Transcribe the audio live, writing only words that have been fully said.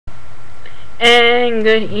And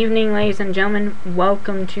good evening, ladies and gentlemen.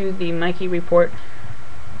 Welcome to the Mikey Report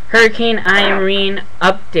Hurricane Irene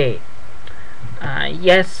update.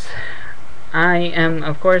 Yes, I am,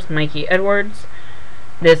 of course, Mikey Edwards.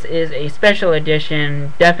 This is a special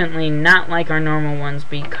edition, definitely not like our normal ones,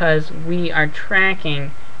 because we are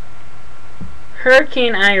tracking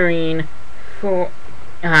Hurricane Irene for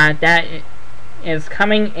that is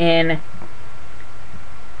coming in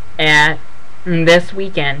at this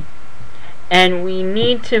weekend. And we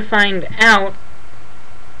need to find out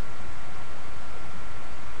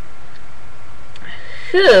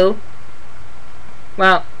who's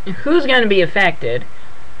going to be affected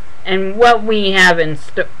and what we have in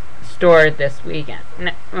store this weekend,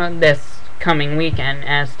 this coming weekend,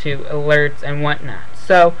 as to alerts and whatnot.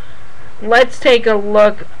 So let's take a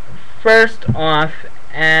look first off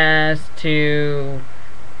as to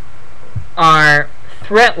our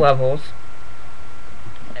threat levels.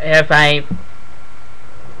 If I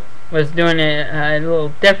was doing it a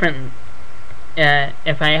little different,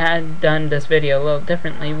 if I had done this video a little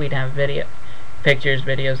differently, we'd have pictures,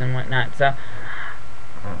 videos, and whatnot. So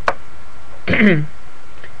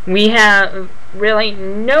we have really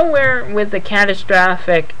nowhere with the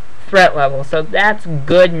catastrophic threat level, so that's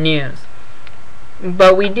good news.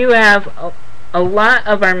 But we do have a lot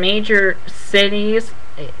of our major cities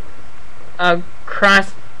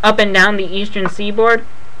across up and down the eastern seaboard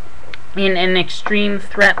in an extreme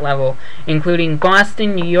threat level, including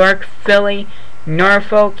Boston, New York, Philly,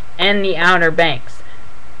 Norfolk, and the Outer Banks.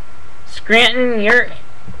 Scranton, you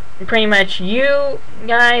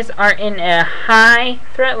guys are in a high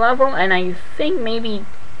threat level, and I think maybe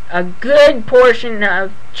a good portion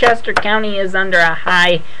of Chester County is under a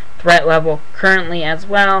high threat level currently as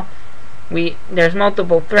well. There's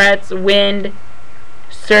multiple threats: wind,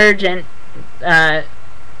 surge, and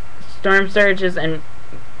storm surges, and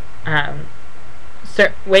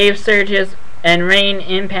wave surges, and rain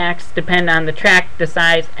impacts depend on the track, the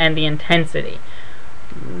size, and the intensity.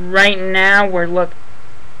 Right now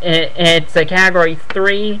it's a category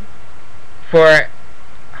 3 for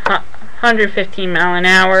 115 mile an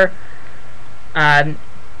hour.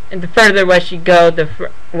 The further west you go, the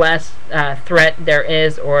less threat there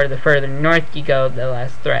is, or the further north you go, the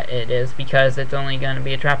less threat it is, because it's only going to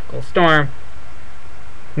be a tropical storm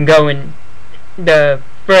going the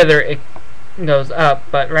further it goes up.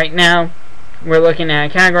 But right now we're looking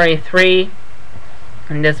at category 3,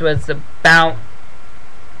 and this was about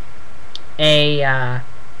a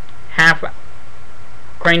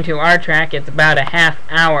according to our track, it's about a half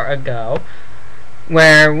hour ago,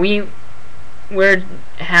 where we're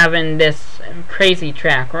having this crazy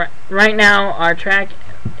track. Right now our track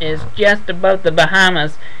is just above the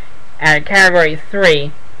Bahamas at category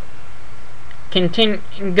 3.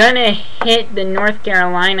 Gonna hit the North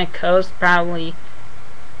Carolina coast probably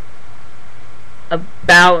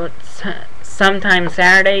about sometime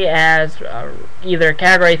Saturday as either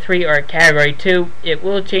category 3 or category 2. It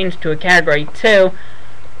will change to a category 2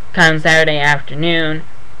 come Saturday afternoon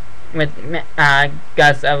with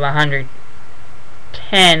gusts of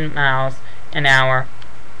 110 miles an hour.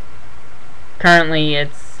 Currently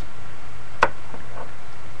it's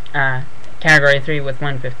category 3 with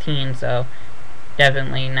 115, so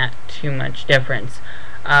definitely not too much difference.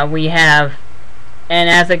 We have, and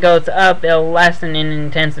as it goes up, it'll lessen in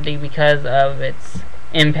intensity because of its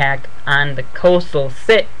impact on the coastal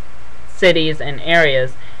cities and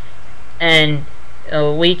areas, and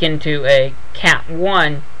it'll weaken to a Cat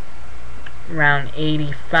 1 around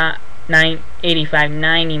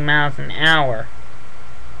 85-90 miles an hour,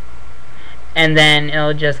 and then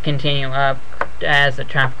it'll just continue up as a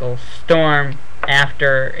tropical storm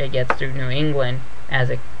after it gets through New England, as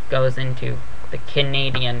it goes into the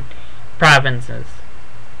Canadian provinces.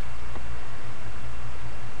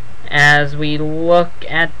 As we look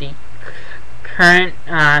at the current,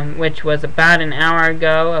 which was about an hour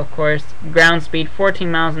ago, of course, ground speed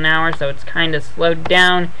 14 miles an hour, so it's kind of slowed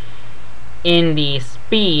down in the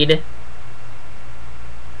speed,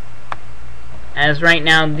 as right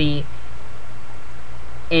now the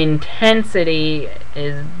intensity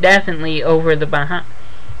is definitely over the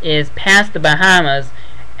is past the Bahamas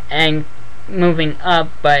and moving up,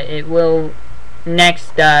 but it will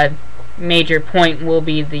next major point will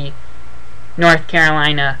be the North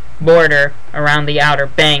Carolina border around the Outer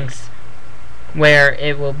Banks, where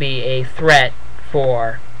it will be a threat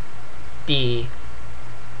for the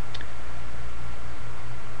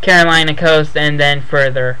Carolina coast and then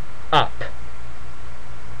further up.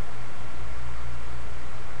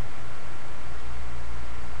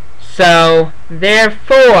 So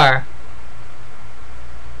therefore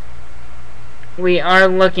we are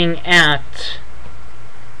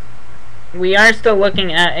still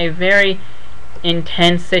looking at a very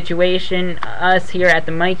intense situation. Us here at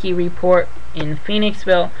the Mikey Report in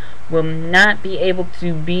Phoenixville will not be able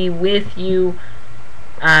to be with you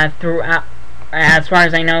throughout, as far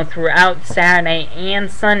as I know, throughout Saturday and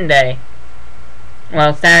Sunday.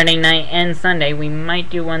 Well, Saturday night and Sunday. We might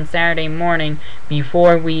do one Saturday morning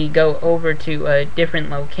before we go over to a different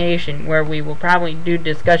location where we will probably do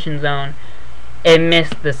discussion zone and miss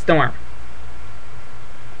the storm.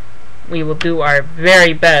 We will do our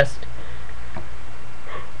very best.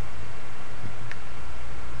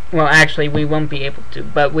 Well, actually, we won't be able to,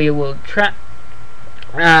 but we will try.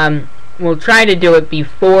 We'll try to do it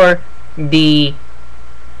before the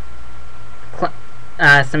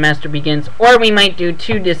semester begins, or we might do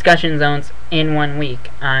 2 discussion zones in 1 week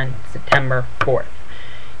on September 4th,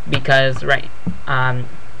 because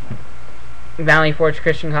Valley Forge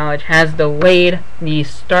Christian College has delayed the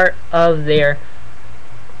start of their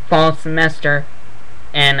fall semester,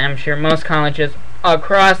 and I'm sure most colleges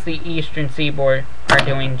across the eastern seaboard are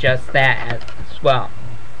doing just that as well.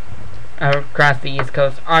 Across the East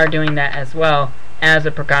Coast are doing that as well as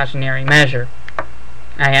a precautionary measure.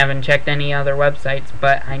 I haven't checked any other websites,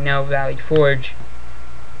 but I know Valley Forge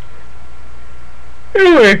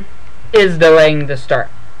is delaying the start.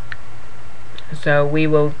 So we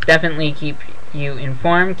will definitely keep you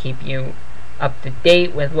informed, keep you up to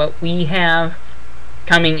date with what we have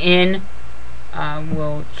coming in.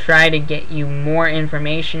 We'll try to get you more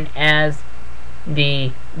information as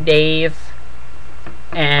the days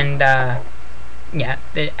and the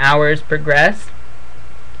hours progress.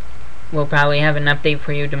 We'll probably have an update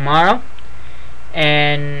for you tomorrow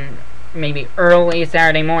and maybe early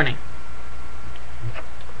Saturday morning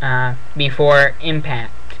before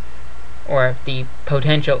impact or the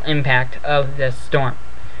potential impact of this storm.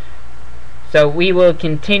 So we will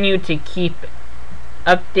continue to keep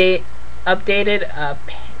updated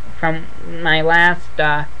from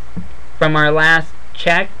our last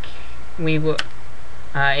check. We will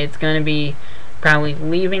it's going to be probably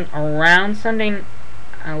leaving around Sunday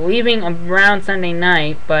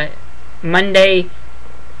night, but Monday,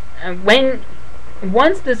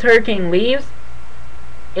 once this hurricane leaves,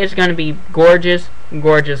 it's going to be gorgeous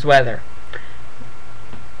weather.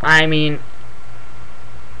 I mean,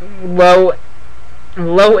 low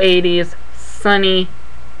 80s, sunny,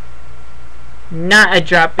 not a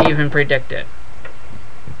drop even predicted.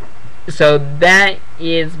 So that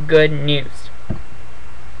is good news.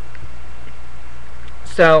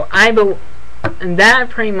 So that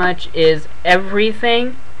pretty much is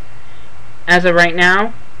everything as of right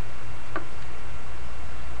now.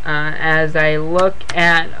 As I look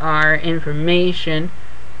at our information,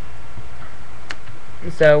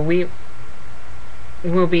 so we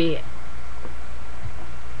will be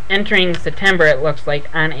entering September, it looks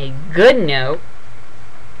like, on a good note,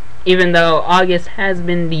 even though August has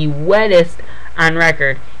been the wettest on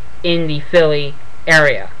record in the Philly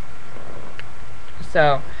area.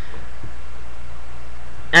 So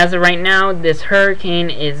as of right now, this hurricane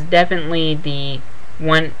is definitely the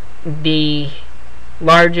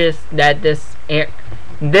largest that this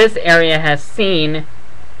area has seen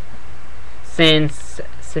since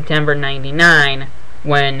September '99,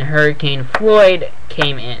 when Hurricane Floyd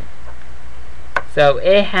came in. So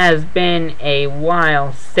it has been a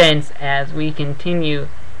while since, as we continue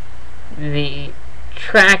the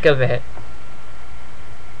track of it,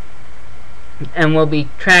 and we'll be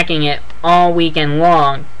tracking it all weekend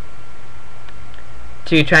long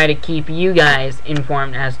to try to keep you guys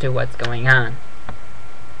informed as to what's going on.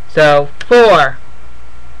 So for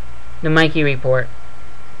the Mikey Report,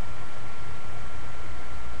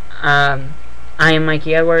 I am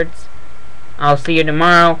Mikey Edwards. I'll see you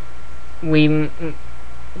tomorrow. We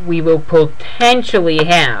will potentially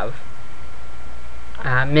have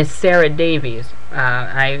Miss Sarah Davies.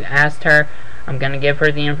 I asked her. I'm going to give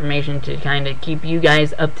her the information to kind of keep you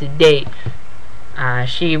guys up to date.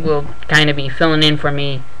 She will kind of be filling in for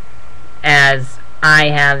me as I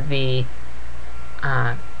have the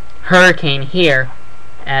hurricane here,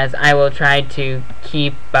 as I will try to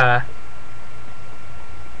keep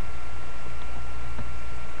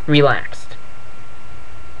relaxed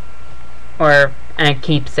and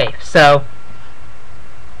keep safe. So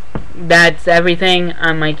that's everything.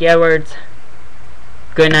 I'm Mikey Edwards.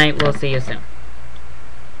 Good night. We'll see you soon.